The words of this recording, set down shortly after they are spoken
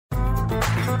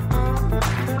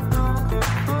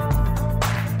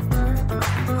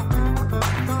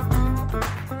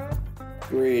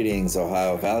Greetings,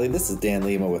 Ohio Valley. This is Dan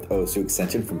Lima with OSU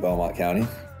Extension from Belmont County.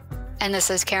 And this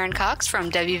is Karen Cox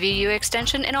from WVU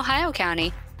Extension in Ohio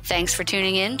County. Thanks for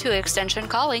tuning in to Extension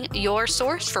Calling, your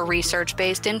source for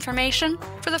research-based information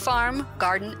for the farm,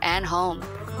 garden, and home.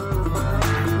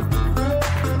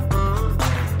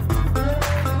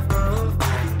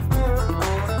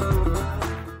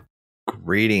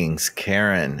 Greetings,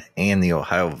 Karen and the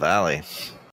Ohio Valley.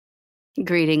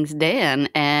 Greetings, Dan,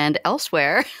 and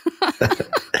elsewhere.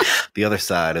 The other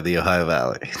side of the Ohio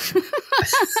Valley.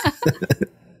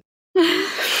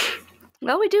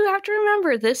 Well, we do have to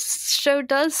remember this show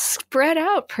does spread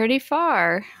out pretty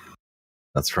far.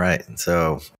 That's right.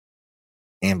 So,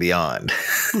 and beyond.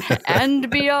 And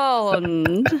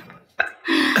beyond.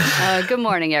 Good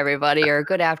morning, everybody, or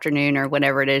good afternoon, or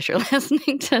whenever it is you're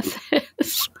listening to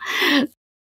this.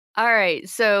 All right.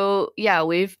 So, yeah,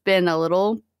 we've been a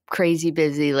little crazy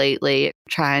busy lately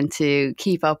trying to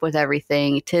keep up with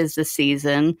everything. 'Tis the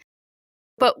season.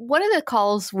 But one of the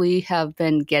calls we have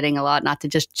been getting a lot, not to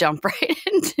just jump right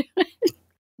into it,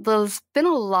 there's been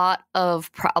a lot of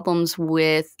problems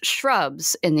with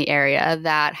shrubs in the area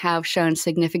that have shown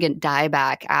significant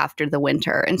dieback after the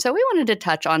winter. And so we wanted to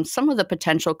touch on some of the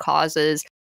potential causes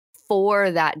for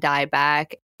that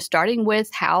dieback, starting with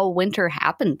how winter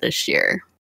happened this year.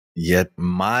 Yet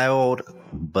mild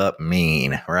but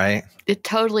mean, right? It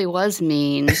totally was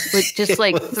mean. It just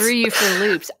like threw you for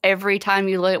loops every time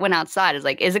you went outside. It's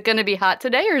like, is it going to be hot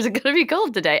today or is it going to be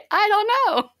cold today? I don't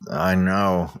know. I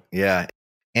know. Yeah.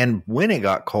 And when it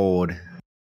got cold,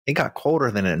 it got colder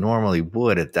than it normally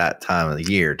would at that time of the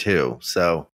year, too.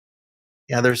 So,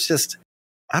 yeah, there's just,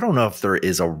 I don't know if there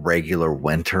is a regular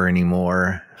winter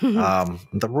anymore.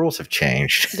 The rules have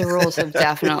changed. The rules have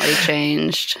definitely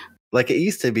changed. Like it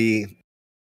used to be,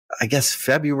 I guess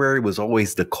February was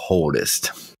always the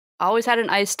coldest. Always had an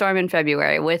ice storm in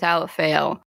February without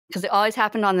fail, because it always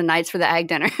happened on the nights for the ag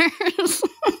dinners.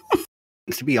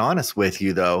 To be honest with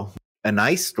you, though, an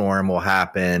ice storm will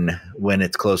happen when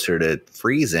it's closer to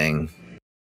freezing.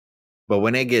 But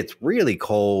when it gets really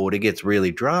cold, it gets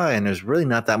really dry, and there's really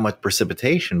not that much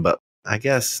precipitation. But I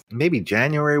guess maybe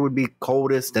January would be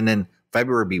coldest, and then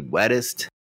February would be wettest.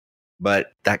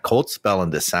 But that cold spell in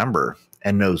December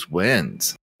and those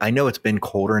winds, I know it's been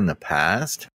colder in the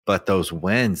past, but those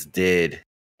winds did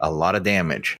a lot of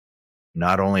damage,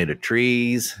 not only to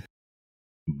trees,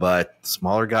 but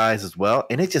smaller guys as well.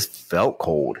 And it just felt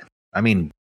cold. I mean,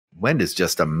 wind is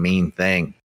just a mean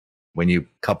thing when you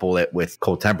couple it with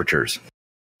cold temperatures.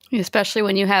 Especially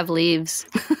when you have leaves,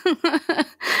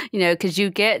 because you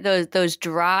get those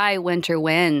dry winter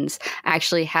winds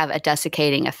actually have a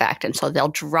desiccating effect. And so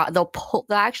they'll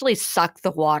actually suck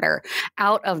the water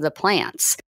out of the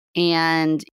plants.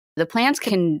 And the plants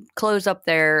can close up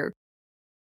their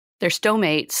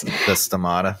stomates. The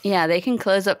stomata. Yeah, they can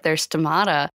close up their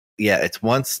stomata. Yeah, it's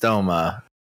one stoma,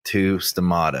 two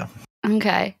stomata.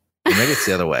 Okay. Or maybe it's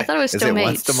the other way. I thought it was Is stomates. it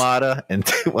one stomata and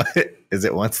two? Is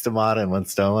it one stomata and one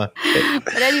stoma?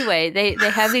 But anyway, they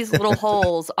have these little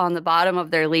holes on the bottom of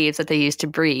their leaves that they use to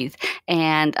breathe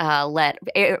and let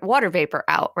water vapor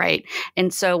out, right?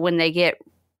 And so when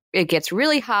it gets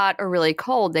really hot or really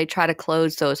cold, they try to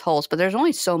close those holes. But there's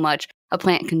only so much a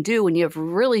plant can do when you have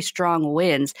really strong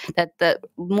winds that the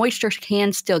moisture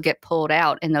can still get pulled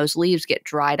out and those leaves get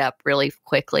dried up really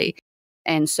quickly.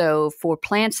 And so for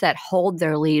plants that hold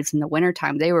their leaves in the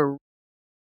wintertime, they were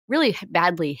really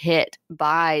badly hit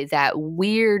by that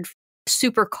weird,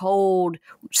 super cold,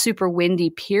 super windy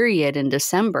period in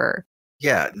December.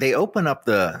 Yeah, they open up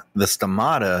the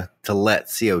stomata to let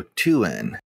CO2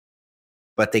 in,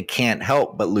 but they can't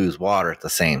help but lose water at the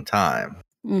same time.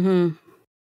 Mm-hmm.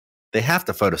 They have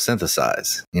to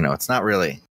photosynthesize. It's not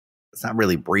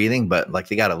really breathing, but like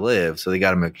they got to live, so they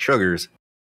got to make sugars.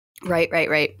 Right.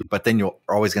 But then you're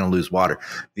always going to lose water.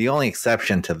 The only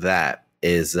exception to that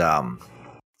is,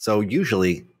 so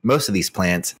usually most of these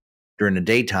plants during the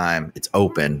daytime, it's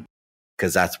open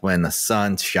because that's when the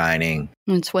sun's shining.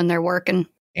 It's when they're working.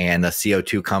 And the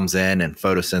CO2 comes in and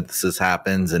photosynthesis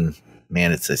happens. And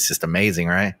man, it's just amazing,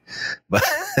 right?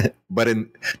 But in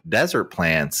desert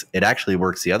plants, it actually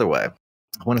works the other way.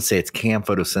 I want to say it's cam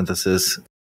photosynthesis.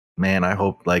 Man, I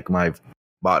hope like my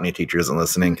botany teacher isn't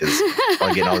listening because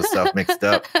I'm getting all this stuff mixed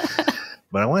up.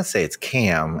 But I want to say it's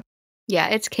cam. Yeah,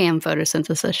 it's cam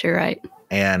photosynthesis. You're right.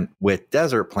 And with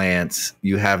desert plants,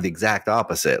 you have the exact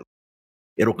opposite.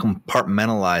 It'll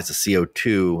compartmentalize the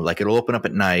CO2. Like it'll open up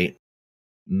at night,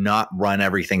 not run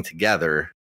everything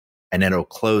together, and then it'll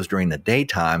close during the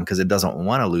daytime because it doesn't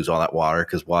want to lose all that water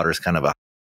because water is kind of a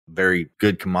very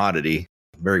good commodity,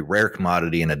 very rare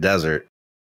commodity in a desert.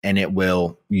 And it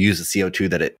will use the CO2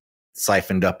 that it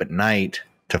siphoned up at night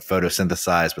to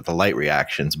photosynthesize with the light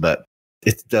reactions. But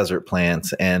it's desert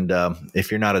plants. And if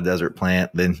you're not a desert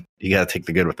plant, then you got to take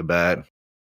the good with the bad.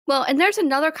 Well, and there's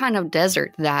another kind of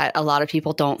desert that a lot of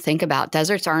people don't think about.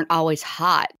 Deserts aren't always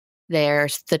hot.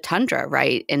 There's the tundra,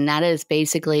 right? And that is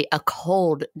basically a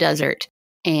cold desert.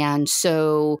 And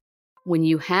so when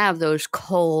you have those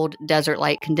cold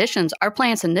desert-like conditions, our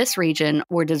plants in this region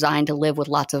were designed to live with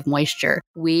lots of moisture.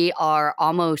 We are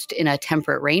almost in a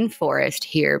temperate rainforest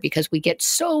here because we get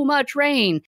so much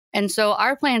rain. And so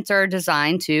our plants are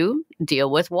designed to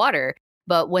deal with water.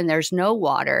 But when there's no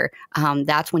water,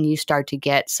 that's when you start to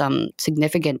get some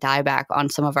significant dieback on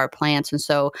some of our plants. And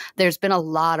so there's been a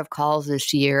lot of calls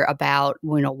this year about,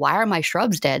 why are my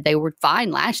shrubs dead? They were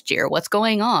fine last year. What's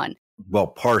going on? Well,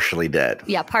 partially dead.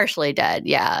 Yeah, partially dead.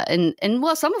 Yeah. And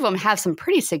well, some of them have some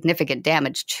pretty significant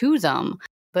damage to them.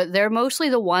 But they're mostly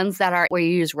the ones that are where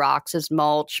you use rocks as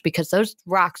mulch, because those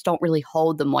rocks don't really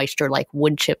hold the moisture like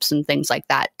wood chips and things like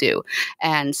that do.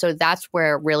 And so that's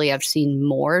where really I've seen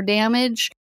more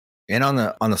damage. And on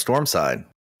the storm side.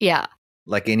 Yeah.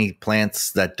 Like any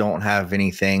plants that don't have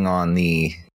anything on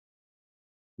the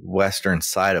western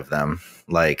side of them,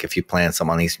 like if you plant some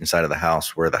on the eastern side of the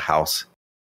house where the house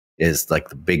is like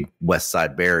the big west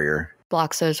side barrier.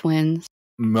 Blocks those winds.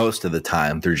 Most of the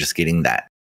time, they're just getting that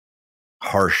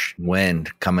harsh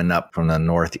wind coming up from the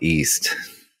northeast.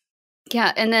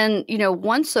 Yeah. And then,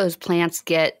 once those plants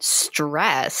get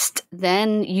stressed,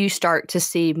 then you start to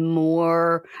see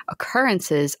more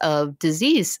occurrences of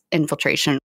disease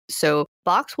infiltration. So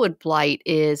boxwood blight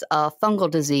is a fungal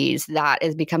disease that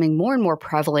is becoming more and more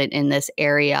prevalent in this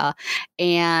area.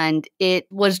 And it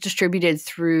was distributed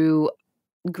through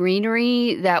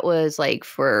greenery that was like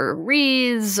for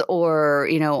wreaths or,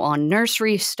 on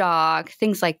nursery stock,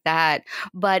 things like that.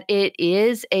 But it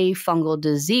is a fungal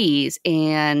disease,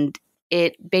 and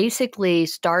it basically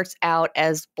starts out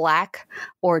as black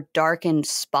or darkened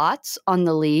spots on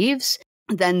the leaves.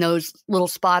 Then those little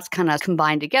spots kind of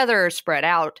combine together or spread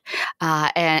out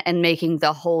and making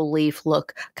the whole leaf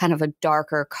look kind of a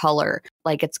darker color,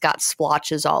 like it's got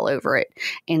splotches all over it.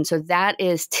 And so that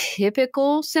is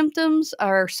typical symptoms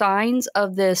or signs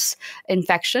of this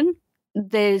infection.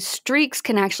 The streaks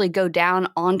can actually go down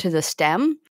onto the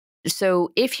stem.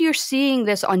 So if you're seeing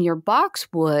this on your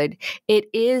boxwood, it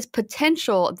is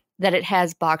potential that it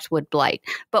has boxwood blight,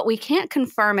 but we can't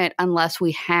confirm it unless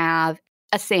we have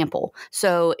a sample.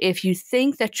 So if you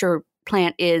think that your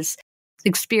plant is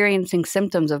experiencing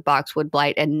symptoms of boxwood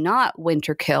blight and not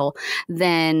winter kill,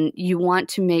 then you want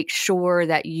to make sure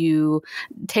that you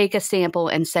take a sample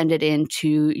and send it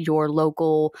into your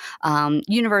local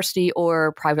university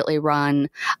or privately run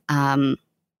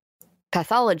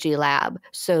pathology lab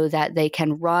so that they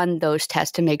can run those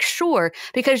tests to make sure,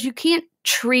 because you can't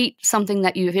treat something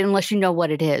that unless you know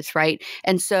what it is, right?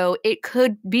 And so it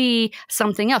could be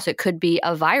something else. It could be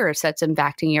a virus that's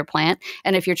impacting your plant.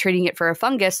 And if you're treating it for a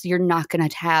fungus, you're not going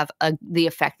to have the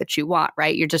effect that you want,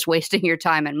 right? You're just wasting your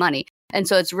time and money. And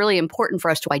so it's really important for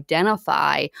us to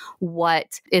identify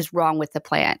what is wrong with the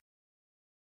plant.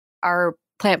 Our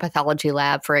plant pathology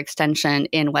lab for extension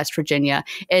in West Virginia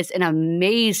is an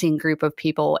amazing group of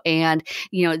people. And,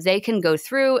 they can go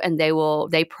through and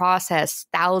they process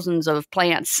thousands of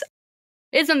plants.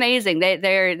 It's amazing.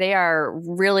 They are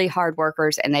really hard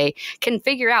workers, and they can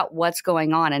figure out what's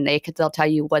going on, and they'll tell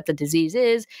you what the disease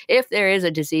is, if there is a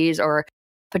disease, or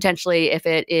potentially if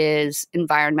it is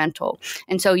environmental.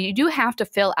 And so you do have to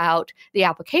fill out the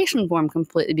application form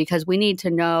completely, because we need to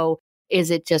know, is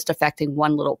it just affecting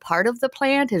one little part of the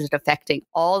plant? Is it affecting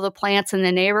all the plants in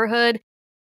the neighborhood?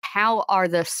 How are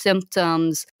the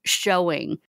symptoms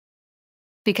showing?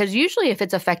 Because usually if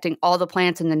it's affecting all the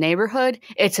plants in the neighborhood,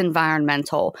 it's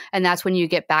environmental. And that's when you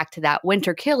get back to that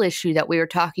winter kill issue that we were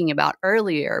talking about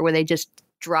earlier, where they just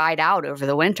dried out over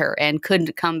the winter and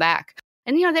couldn't come back.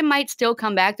 And, they might still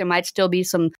come back. There might still be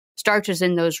some starches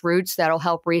in those roots that'll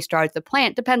help restart the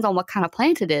plant. Depends on what kind of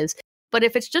plant it is. But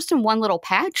if it's just in one little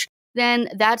patch, then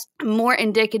that's more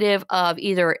indicative of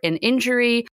either an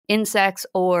injury, insects,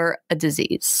 or a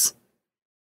disease.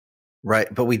 Right.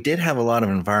 But we did have a lot of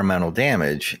environmental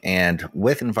damage. And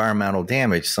with environmental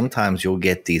damage, sometimes you'll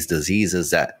get these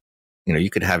diseases that, you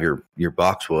could have your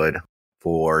boxwood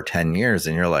for 10 years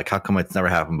and you're like, how come it's never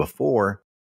happened before?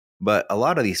 But a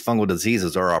lot of these fungal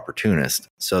diseases are opportunist.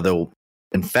 So they'll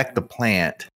infect the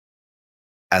plant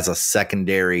as a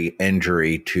secondary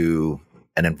injury to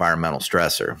an environmental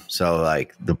stressor. So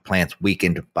like the plant's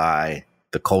weakened by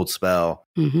the cold spell,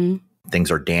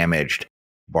 things are damaged,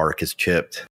 bark is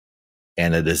chipped,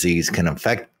 and a disease can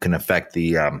affect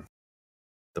the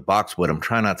the boxwood. I'm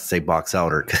trying not to say box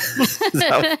elder because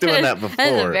I was doing that before.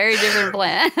 That's a very different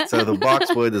plant. So the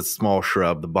boxwood is a small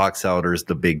shrub. The box elder is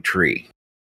the big tree.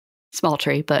 Small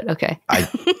tree, but okay.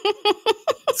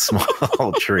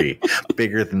 Small tree,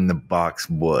 bigger than the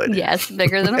boxwood. Yes,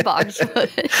 bigger than a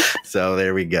boxwood. So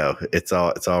there we go. It's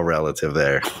all relative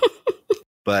there.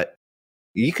 But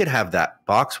you could have that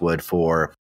boxwood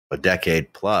for a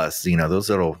decade plus. Those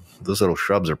little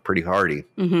shrubs are pretty hardy.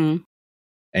 Mm-hmm.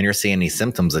 And you're seeing these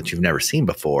symptoms that you've never seen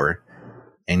before.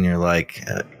 And you're like,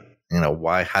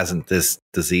 why hasn't this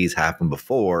disease happened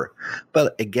before?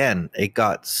 But again, it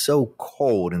got so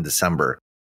cold in December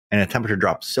and the temperature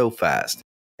dropped so fast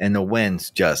and the winds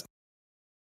just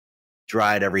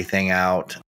dried everything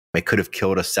out. It could have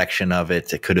killed a section of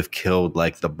it. It could have killed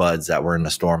like the buds that were in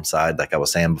the storm side, like I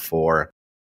was saying before.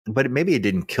 But maybe it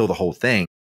didn't kill the whole thing.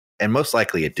 And most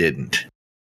likely it didn't.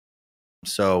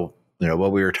 So,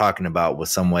 what we were talking about was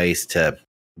some ways to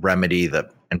remedy the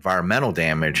environmental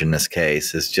damage in this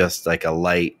case is just like a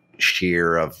light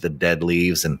shear of the dead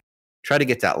leaves and try to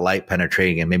get that light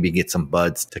penetrating and maybe get some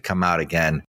buds to come out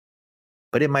again.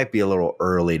 But it might be a little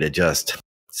early to just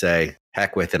say,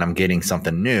 heck with it, I'm getting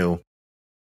something new.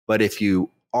 But if you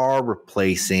are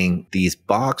replacing these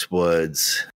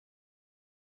boxwoods,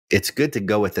 it's good to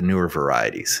go with the newer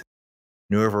varieties.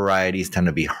 Newer varieties tend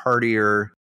to be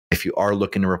hardier. If you are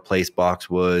looking to replace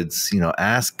boxwoods,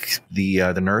 ask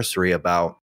the nursery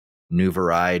about new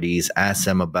varieties. Ask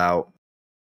them about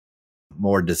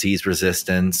more disease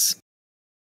resistance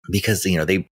because,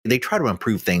 they try to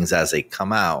improve things as they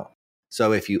come out.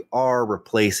 So if you are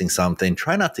replacing something,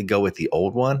 try not to go with the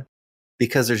old one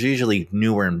because there's usually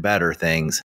newer and better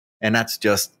things. And that's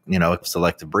just,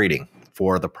 selective breeding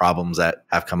for the problems that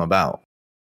have come about.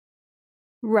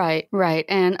 Right.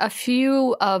 And a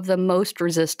few of the most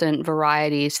resistant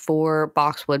varieties for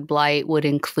boxwood blight would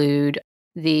include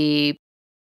the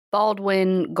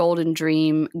Baldwin, Golden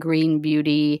Dream, Green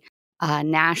Beauty,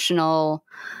 National,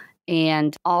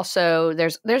 and also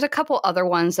there's a couple other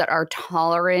ones that are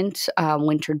tolerant,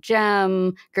 Winter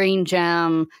Gem, Green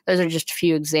Gem. Those are just a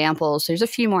few examples. There's a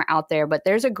few more out there, but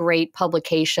there's a great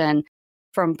publication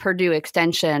from Purdue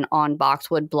Extension on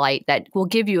boxwood blight that will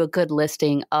give you a good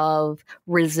listing of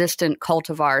resistant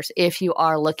cultivars. If you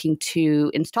are looking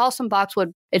to install some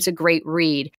boxwood, it's a great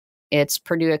read. It's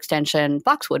Purdue Extension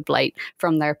Boxwood Blight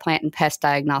from their Plant and Pest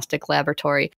Diagnostic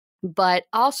Laboratory. But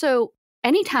also,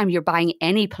 anytime you're buying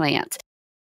any plant,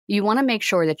 you want to make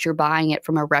sure that you're buying it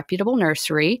from a reputable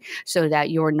nursery so that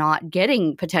you're not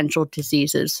getting potential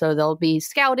diseases. So they'll be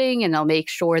scouting and they'll make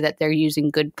sure that they're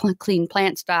using good, clean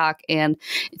plant stock and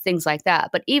things like that.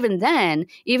 But even then,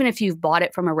 even if you've bought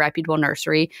it from a reputable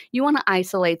nursery, you want to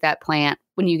isolate that plant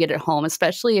when you get it home,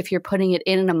 especially if you're putting it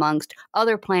in and amongst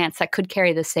other plants that could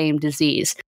carry the same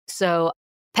disease. So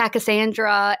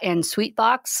Pachysandra and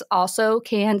Sweetbox also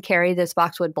can carry this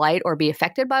boxwood blight or be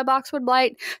affected by boxwood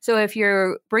blight. So if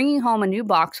you're bringing home a new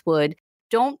boxwood,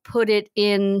 don't put it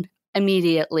in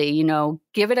immediately.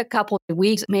 Give it a couple of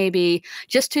weeks maybe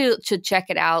just to check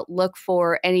it out. Look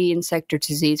for any insect or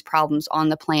disease problems on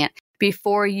the plant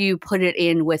before you put it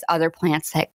in with other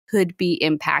plants that could be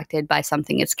impacted by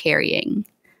something it's carrying.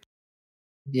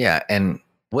 Yeah, and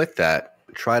with that,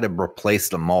 try to replace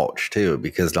the mulch too,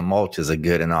 because the mulch is a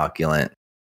good inoculant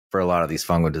for a lot of these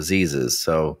fungal diseases.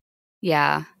 So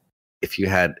yeah, if you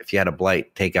had a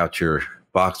blight, take out your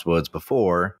boxwoods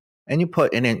before and you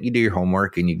put in it, you do your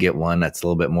homework and you get one that's a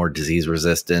little bit more disease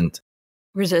resistant.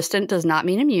 Resistant does not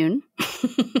mean immune.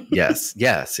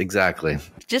 Yes, exactly.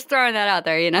 Just throwing that out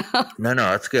there, No,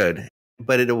 that's good.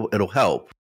 But it'll help.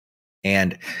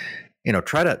 And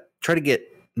try to get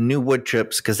new wood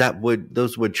chips, because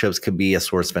those wood chips could be a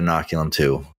source of inoculum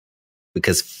too,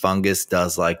 because fungus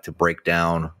does like to break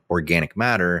down organic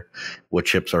matter. Wood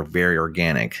chips are very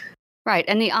organic. Right.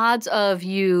 And the odds of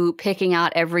you picking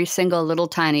out every single little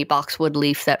tiny boxwood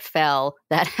leaf that fell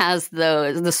that has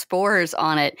the spores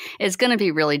on it is going to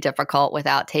be really difficult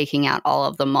without taking out all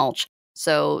of the mulch.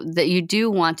 So that you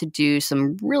do want to do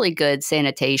some really good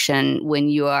sanitation when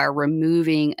you are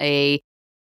removing a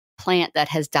plant that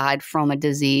has died from a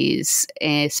disease,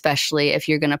 especially if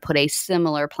you're going to put a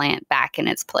similar plant back in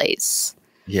its place.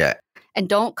 Yeah. And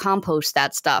don't compost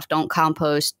that stuff. Don't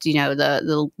compost,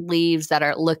 the leaves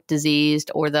that look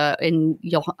diseased and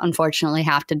you'll unfortunately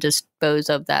have to dispose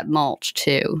of that mulch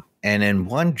too. And in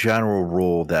one general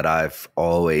rule that I've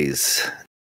always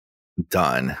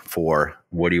done for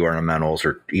woody ornamentals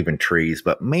or even trees,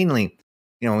 but mainly,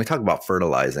 when we talk about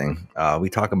fertilizing, we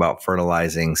talk about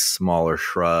fertilizing smaller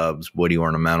shrubs, woody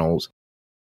ornamentals.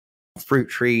 Fruit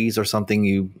trees are something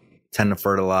you tend to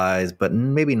fertilize, but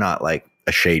maybe not like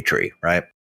a shade tree, right?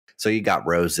 So you got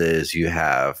roses, you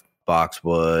have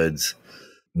boxwoods,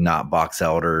 not box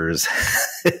elders.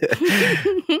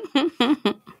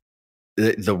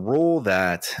 The rule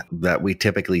that we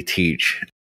typically teach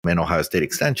in Ohio State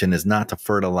Extension is not to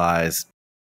fertilize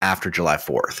after July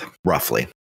 4th, roughly.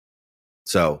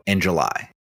 So in July,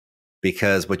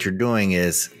 because what you're doing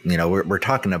is, we're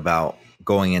talking about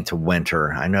going into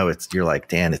winter. I know you're like,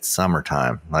 Dan, it's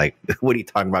summertime. Like, what are you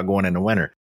talking about going into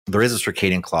winter? There is a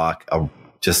circadian clock,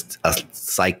 just a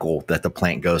cycle that the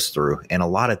plant goes through. And a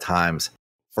lot of times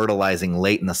fertilizing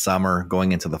late in the summer,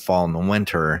 going into the fall and the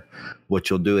winter, what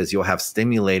you'll do is you'll have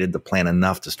stimulated the plant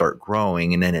enough to start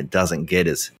growing, and then it doesn't get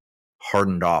as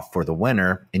hardened off for the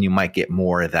winter, and you might get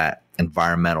more of that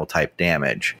environmental type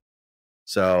damage.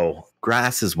 So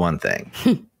grass is one thing,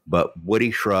 but woody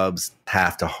shrubs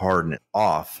have to harden it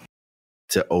off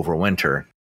to overwinter.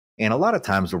 And a lot of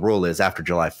times the rule is after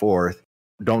July 4th,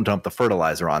 don't dump the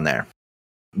fertilizer on there.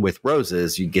 With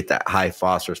roses, you get that high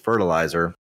phosphorus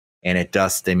fertilizer, and it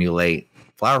does stimulate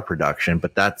flower production,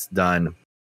 but that's done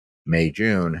May,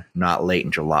 June, not late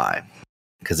in July,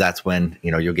 because that's when,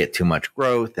 you'll get too much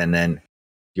growth, and then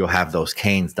you'll have those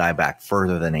canes die back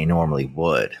further than they normally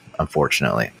would,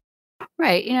 unfortunately.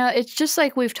 Right. It's just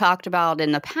like we've talked about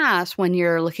in the past when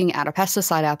you're looking at a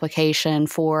pesticide application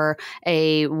for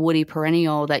a woody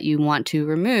perennial that you want to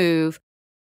remove,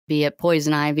 be it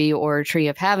poison ivy or tree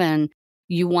of heaven.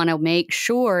 You want to make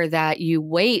sure that you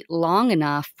wait long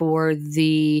enough for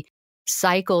the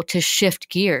cycle to shift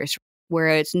gears, where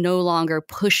it's no longer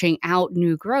pushing out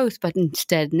new growth, but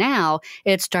instead now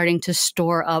it's starting to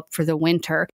store up for the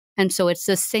winter. And so it's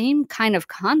the same kind of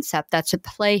concept that's at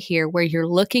play here, where you're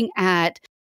looking at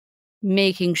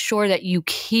making sure that you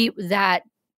keep that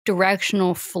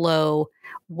directional flow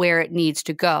where it needs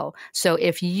to go. So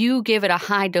if you give it a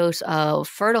high dose of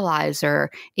fertilizer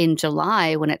in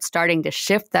July, when it's starting to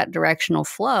shift that directional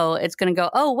flow, it's going to go,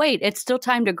 oh, wait, it's still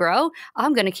time to grow.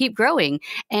 I'm going to keep growing.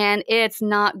 And it's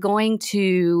not going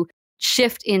to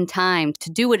shift in time to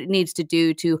do what it needs to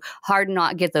do to harden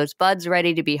off, get those buds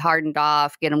ready to be hardened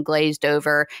off, get them glazed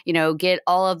over, get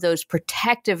all of those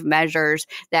protective measures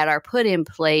that are put in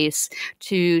place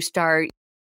to start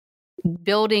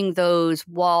building those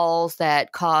walls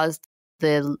that cause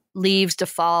the leaves to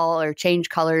fall or change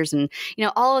colors and,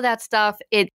 all of that stuff.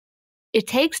 It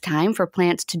takes time for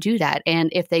plants to do that. And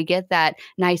if they get that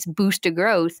nice boost of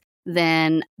growth,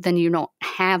 then you don't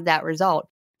have that result.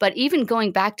 But even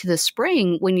going back to the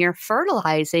spring, when you're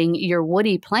fertilizing your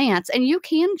woody plants, and you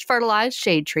can fertilize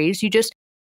shade trees,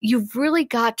 you've really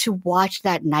got to watch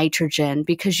that nitrogen,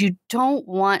 because you don't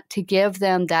want to give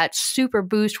them that super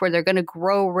boost where they're going to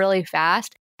grow really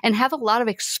fast and have a lot of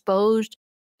exposed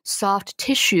soft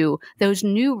tissue. Those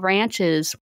new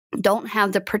branches don't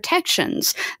have the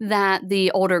protections that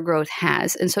the older growth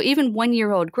has. And so even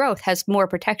 1-year-old growth has more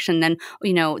protection than,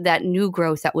 that new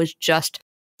growth that was just,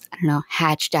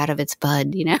 hatched out of its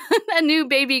bud, a new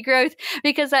baby growth,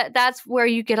 because that's where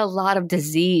you get a lot of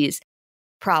disease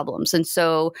problems. And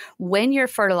so when you're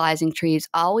fertilizing trees,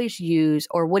 always use,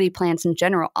 or woody plants in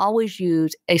general, always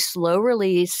use a slow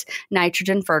release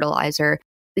nitrogen fertilizer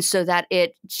so that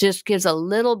it just gives a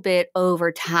little bit over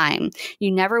time.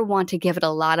 You never want to give it a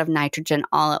lot of nitrogen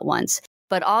all at once,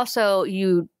 but also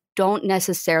you don't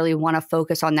necessarily want to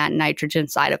focus on that nitrogen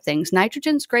side of things.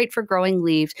 Nitrogen's great for growing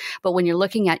leaves, but when you're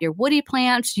looking at your woody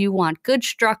plants, you want good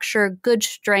structure, good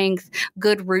strength,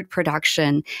 good root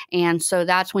production. And so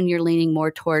that's when you're leaning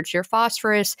more towards your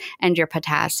phosphorus and your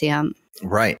potassium.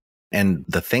 Right. And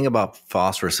the thing about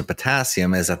phosphorus and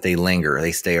potassium is that they linger,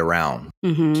 they stay around.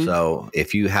 Mm-hmm. So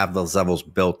if you have those levels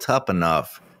built up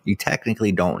enough, you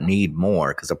technically don't need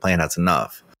more because the plant has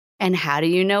enough. And how do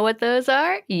you know what those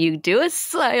are? You do a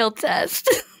soil test.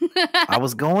 I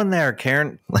was going there,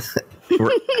 Karen.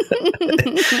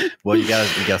 Well, you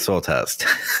got soil test.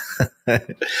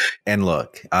 And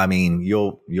look, I mean,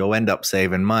 you'll end up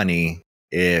saving money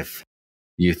if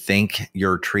you think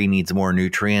your tree needs more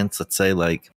nutrients. Let's say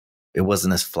like it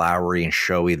wasn't as flowery and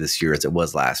showy this year as it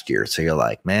was last year. So you're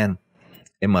like, man,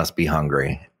 it must be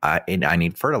hungry. I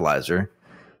need fertilizer.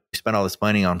 You spent all this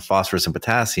money on phosphorus and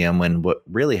potassium when what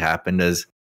really happened is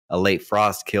a late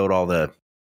frost killed all the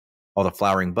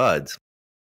flowering buds.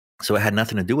 So it had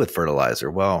nothing to do with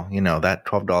fertilizer. Well, that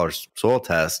 $12 soil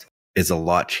test is a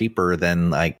lot cheaper than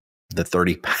like the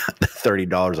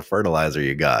 $30 of fertilizer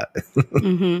you got.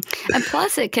 Mm-hmm. And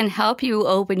plus it can help you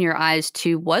open your eyes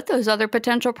to what those other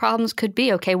potential problems could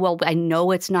be. Okay, well, I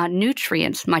know it's not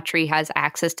nutrients. My tree has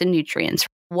access to nutrients.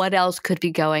 What else could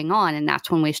be going on? And that's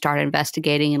when we start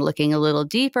investigating and looking a little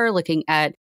deeper, looking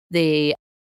at the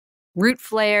root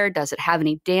flare? Does it have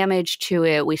any damage to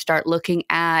it? We start looking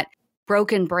at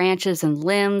broken branches and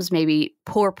limbs, maybe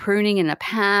poor pruning in the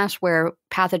past where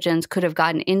pathogens could have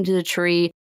gotten into the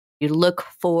tree. You look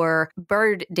for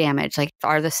bird damage, like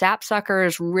are the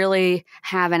sapsuckers really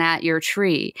having at your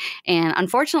tree? And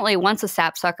unfortunately, once a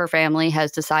sapsucker family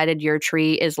has decided your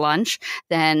tree is lunch,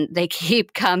 then they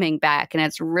keep coming back and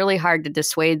it's really hard to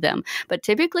dissuade them. But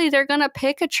typically they're going to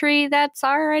pick a tree that's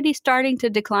already starting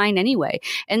to decline anyway.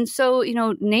 And so,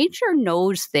 nature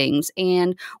knows things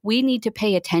and we need to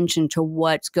pay attention to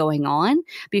what's going on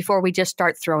before we just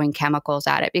start throwing chemicals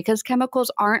at it, because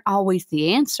chemicals aren't always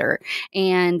the answer.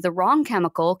 And the wrong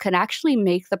chemical can actually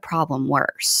make the problem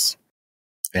worse.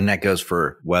 And that goes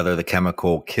for whether the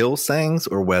chemical kills things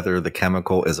or whether the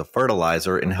chemical is a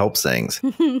fertilizer and helps things.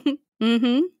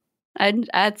 Mm-hmm. And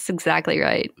that's exactly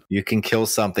right. You can kill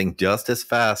something just as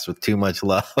fast with too much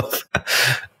love.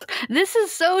 This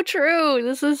is so true.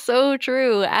 This is so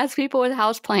true. Ask people with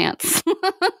houseplants.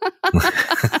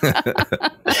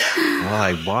 Well,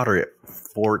 I water it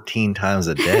 14 times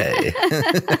a day.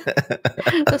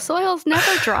 The soil's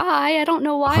never dry. I don't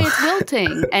know why it's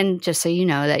wilting. And just so you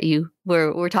know that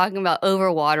we're talking about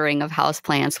overwatering of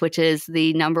houseplants, which is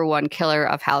the number one killer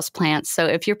of houseplants. So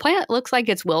if your plant looks like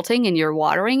it's wilting and you're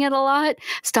watering it a lot,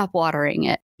 stop watering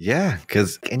it. Yeah,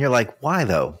 and you're like, why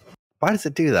though? Why does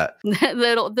it do that?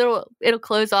 It'll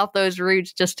close off those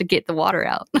roots just to get the water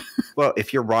out. Well,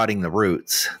 if you're rotting the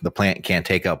roots, the plant can't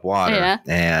take up water,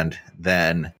 and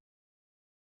then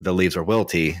the leaves are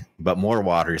wilty, but more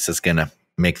water is just going to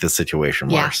make the situation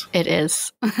worse. Yeah, it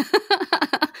is.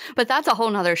 But that's a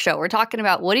whole nother show. We're talking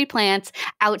about woody plants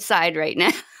outside right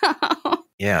now.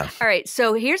 Yeah. All right.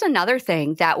 So here's another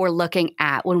thing that we're looking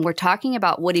at when we're talking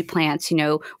about woody plants.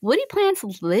 Woody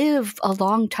plants live a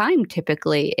long time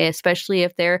typically, especially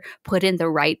if they're put in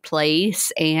the right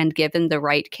place and given the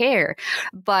right care.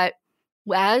 But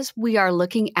as we are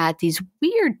looking at these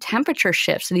weird temperature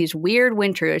shifts, these weird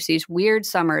winters, these weird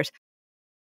summers,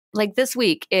 like this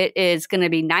week, it is going to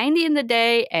be 90 in the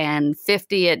day and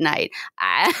 50 at night.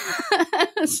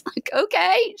 It's like,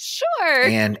 okay, sure.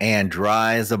 And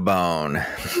dry as a bone.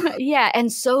 Yeah, and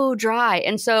so dry.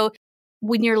 And so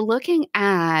when you're looking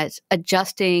at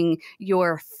adjusting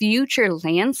your future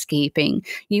landscaping,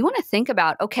 you want to think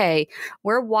about, okay,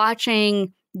 we're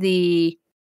watching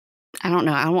I don't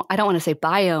know. I don't want to say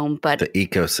biome, but the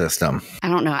ecosystem. I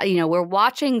don't know. We're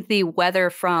watching the weather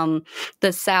from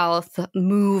the south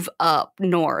move up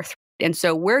north. And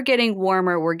so we're getting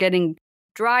warmer, we're getting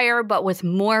drier, but with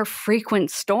more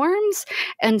frequent storms.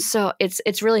 And so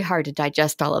it's really hard to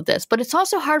digest all of this, but it's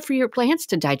also hard for your plants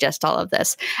to digest all of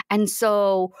this. And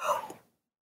so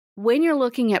when you're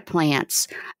looking at plants,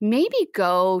 maybe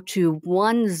go to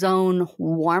one zone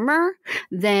warmer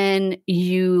than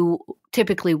you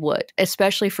typically would,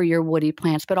 especially for your woody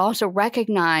plants, but also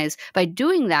recognize by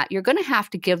doing that, you're going to have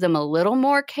to give them a little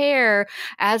more care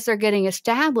as they're getting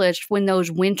established when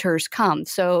those winters come.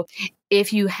 So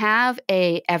if you have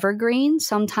a evergreen,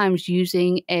 sometimes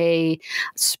using a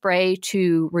spray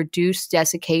to reduce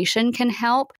desiccation can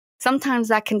help. Sometimes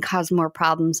that can cause more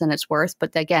problems than it's worth,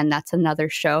 but again, that's another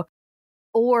show.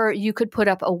 Or you could put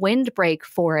up a windbreak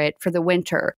for it for the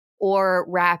winter, or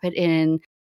wrap it in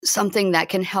something that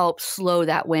can help slow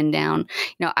that wind down.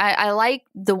 I like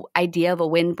the idea of a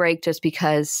windbreak just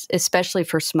because, especially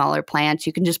for smaller plants,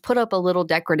 you can just put up a little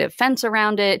decorative fence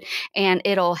around it and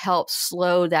it'll help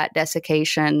slow that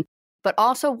desiccation. But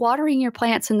also watering your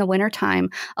plants in the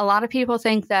wintertime. A lot of people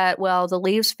think that, well, the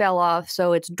leaves fell off,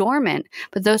 so it's dormant,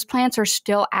 but those plants are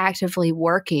still actively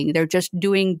working. They're just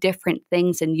doing different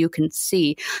things than you can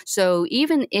see. So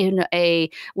even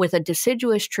with a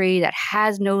deciduous tree that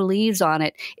has no leaves on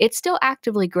it, it's still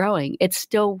actively growing. It's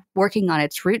still working on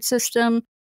its root system.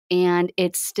 And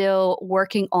it's still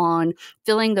working on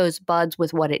filling those buds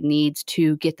with what it needs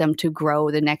to get them to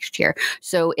grow the next year.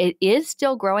 So it is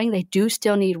still growing. They do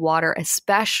still need water,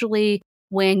 especially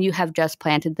when you have just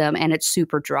planted them and it's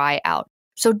super dry out.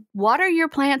 So water your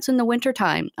plants in the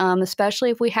wintertime,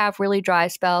 especially if we have really dry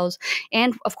spells.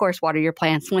 And of course, water your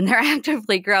plants when they're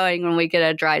actively growing when we get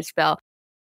a dry spell.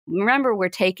 Remember, we're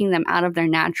taking them out of their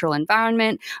natural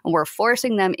environment and we're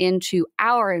forcing them into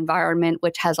our environment,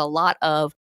 which has a lot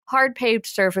of hard paved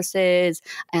surfaces,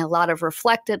 and a lot of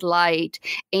reflected light,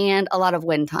 and a lot of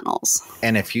wind tunnels.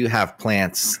 And if you have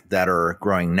plants that are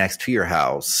growing next to your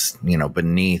house,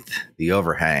 beneath the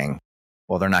overhang,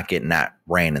 well, they're not getting that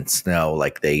rain and snow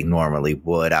like they normally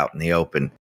would out in the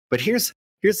open. But here's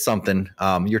something.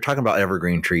 You're talking about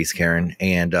evergreen trees, Karen,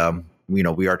 and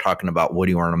we are talking about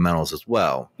woody ornamentals as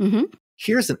well. Mm-hmm.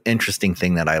 Here's an interesting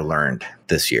thing that I learned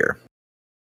this year.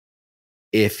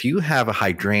 if you have a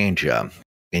hydrangea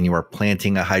and you are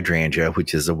planting a hydrangea,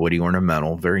 which is a woody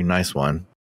ornamental, very nice one,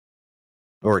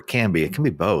 or it can be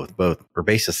both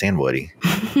herbaceous and woody.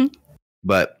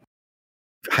 But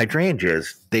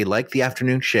hydrangeas, they like the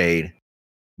afternoon shade.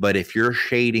 But if you're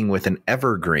shading with an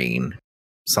evergreen,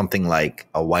 something like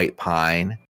a white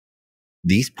pine,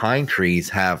 these pine trees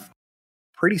have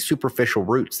pretty superficial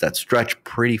roots that stretch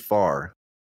pretty far.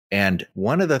 And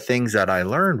one of the things that I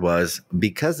learned was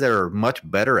because they're much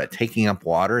better at taking up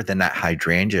water than that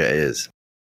hydrangea is,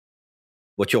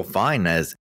 what you'll find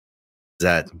is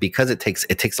that because it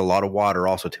takes a lot of water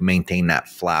also to maintain that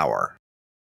flower.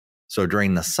 So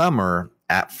during the summer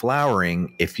at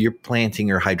flowering, if you're planting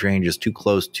your hydrangeas too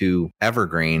close to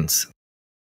evergreens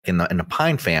in the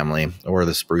pine family or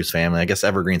the spruce family, I guess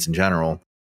evergreens in general,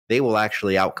 they will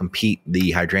actually outcompete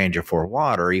the hydrangea for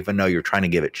water, even though you're trying to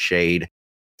give it shade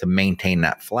to maintain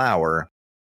that flower.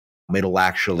 It'll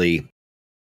actually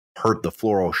hurt the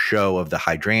floral show of the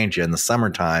hydrangea in the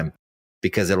summertime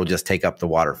because it'll just take up the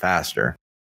water faster.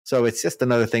 So it's just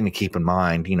another thing to keep in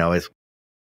mind, is,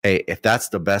 hey, if that's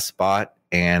the best spot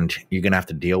and you're going to have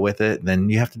to deal with it, then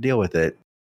you have to deal with it.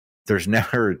 There's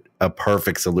never a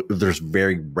perfect solution. There's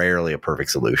very rarely a perfect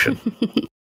solution.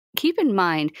 Keep in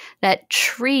mind that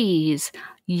trees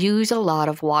use a lot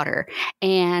of water,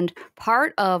 and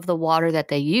part of the water that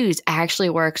they use actually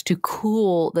works to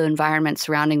cool the environment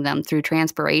surrounding them through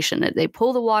transpiration. They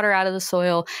pull the water out of the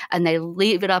soil and they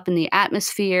leave it up in the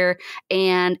atmosphere,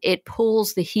 and it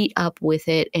pulls the heat up with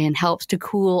it and helps to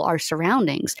cool our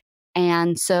surroundings.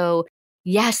 And so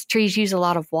yes, trees use a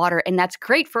lot of water, and that's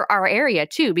great for our area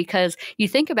too, because you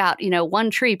think about,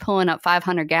 one tree pulling up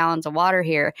 500 gallons of water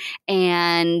here,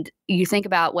 and you think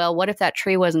about, well, what if that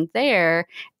tree wasn't there?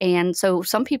 And so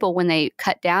some people, when they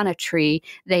cut down a tree,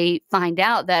 they find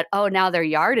out that, oh, now their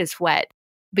yard is wet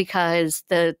because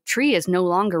the tree is no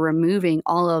longer removing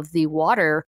all of the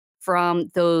water from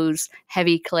those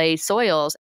heavy clay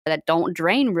soils that don't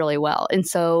drain really well. And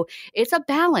so it's a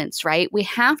balance, right? We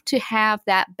have to have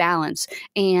that balance.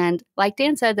 And like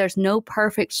Dan said, there's no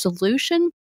perfect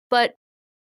solution, but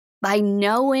by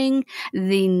knowing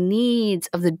the needs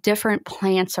of the different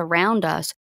plants around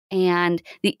us and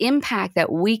the impact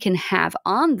that we can have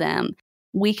on them,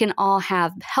 we can all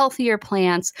have healthier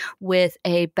plants with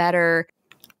better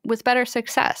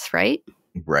success, right?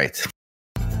 Right.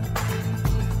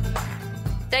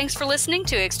 Thanks for listening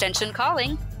to Extension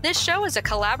Calling. This show is a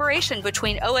collaboration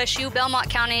between OSU Belmont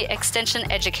County Extension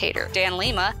Educator Dan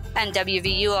Lima and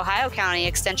WVU Ohio County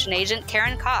Extension Agent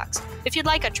Karen Cox. If you'd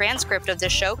like a transcript of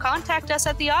this show, contact us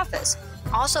at the office.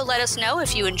 Also, let us know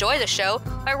if you enjoy the show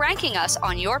by ranking us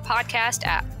on your podcast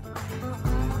app.